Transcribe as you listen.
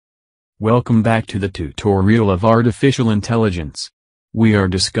Welcome back to the tutorial of artificial intelligence. We are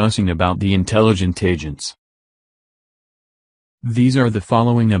discussing about the intelligent agents. These are the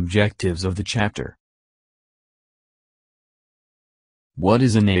following objectives of the chapter. What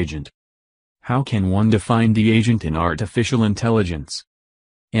is an agent? How can one define the agent in artificial intelligence?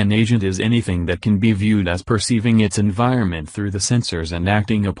 An agent is anything that can be viewed as perceiving its environment through the sensors and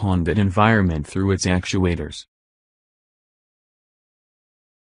acting upon that environment through its actuators.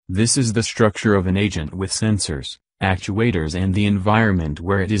 This is the structure of an agent with sensors, actuators and the environment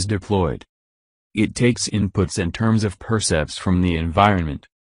where it is deployed. It takes inputs in terms of percepts from the environment.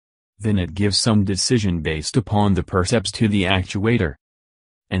 Then it gives some decision based upon the percepts to the actuator.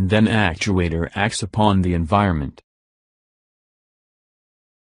 And then actuator acts upon the environment.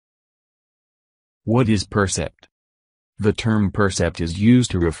 What is percept? The term percept is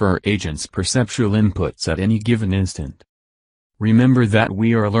used to refer agents' perceptual inputs at any given instant. Remember that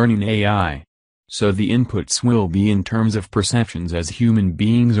we are learning AI. So the inputs will be in terms of perceptions as human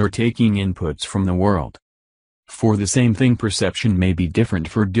beings are taking inputs from the world. For the same thing, perception may be different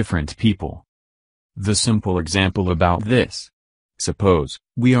for different people. The simple example about this. Suppose,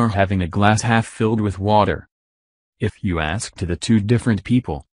 we are having a glass half filled with water. If you ask to the two different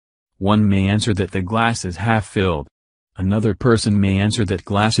people, one may answer that the glass is half filled. Another person may answer that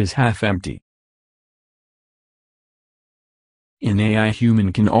glass is half empty. In AI,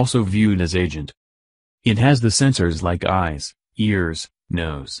 human can also viewed as agent. It has the sensors like eyes, ears,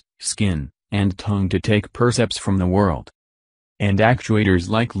 nose, skin, and tongue to take percepts from the world. And actuators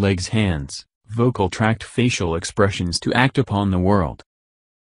like legs, hands, vocal tract, facial expressions to act upon the world.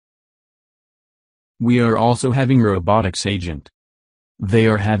 We are also having robotics agent. They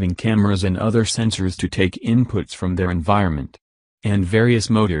are having cameras and other sensors to take inputs from their environment, and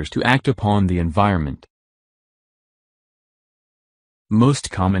various motors to act upon the environment.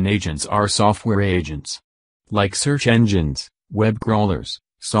 Most common agents are software agents, like search engines, web crawlers,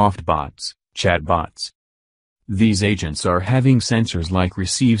 softbots, chatbots. These agents are having sensors like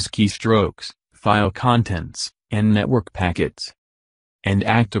receives keystrokes, file contents, and network packets, and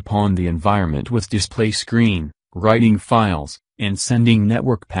act upon the environment with display screen, writing files, and sending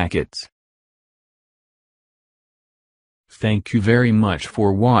network packets. Thank you very much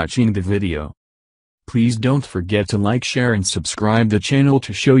for watching the video. Please don't forget to like, share and subscribe the channel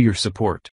to show your support.